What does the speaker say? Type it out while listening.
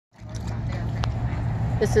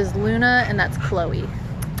This is Luna, and that's Chloe.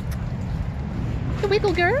 The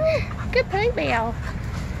wiggle girl. Good baby. I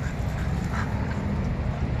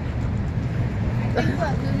think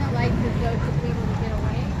what Luna likes is though to be able to get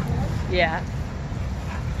away. Yeah.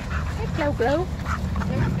 Hey, Glow.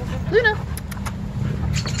 Luna.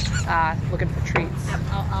 Looking for treats.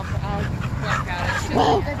 I'll walk out. She's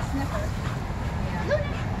a good sniffer. Yeah.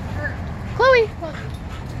 Luna. Chloe.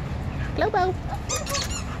 Globo.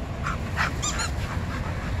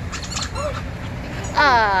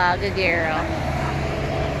 Good girl.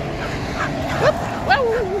 Whoop. Whoa.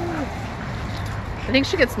 I think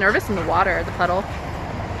she gets nervous in the water, the puddle.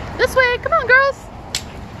 This way. Come on, girls.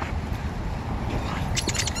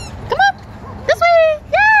 Come on. This way.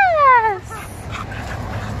 Yes.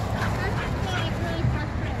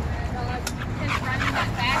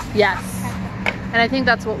 Yes. And I think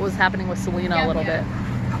that's what was happening with Selena a little bit.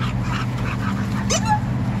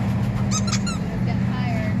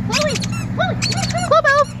 Chloe! Chloe! Chloe!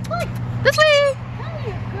 This way!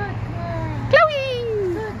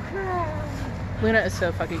 Chloe! Good girl. Luna is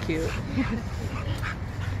so fucking cute.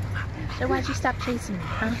 So why'd you stop chasing me,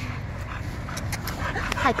 huh?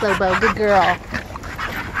 Hi, Globo. Good girl.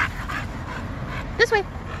 This way.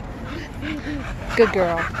 Good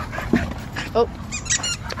girl. Oh.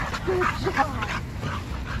 Good job.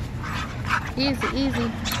 Easy,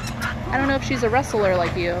 easy. I don't know if she's a wrestler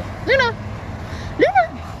like you. Luna! Luna!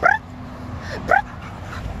 Brr! Brr!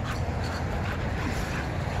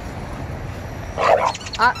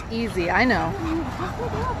 Easy, I know. I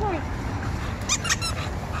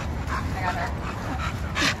got her.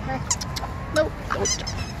 Nope.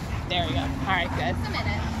 There we go. Alright, good. Just a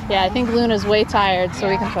minute. Yeah, I think Luna's way tired, so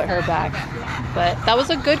we can put her back. But that was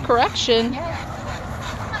a good correction.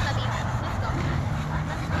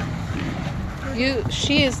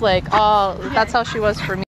 She is like, oh, that's how she was for me.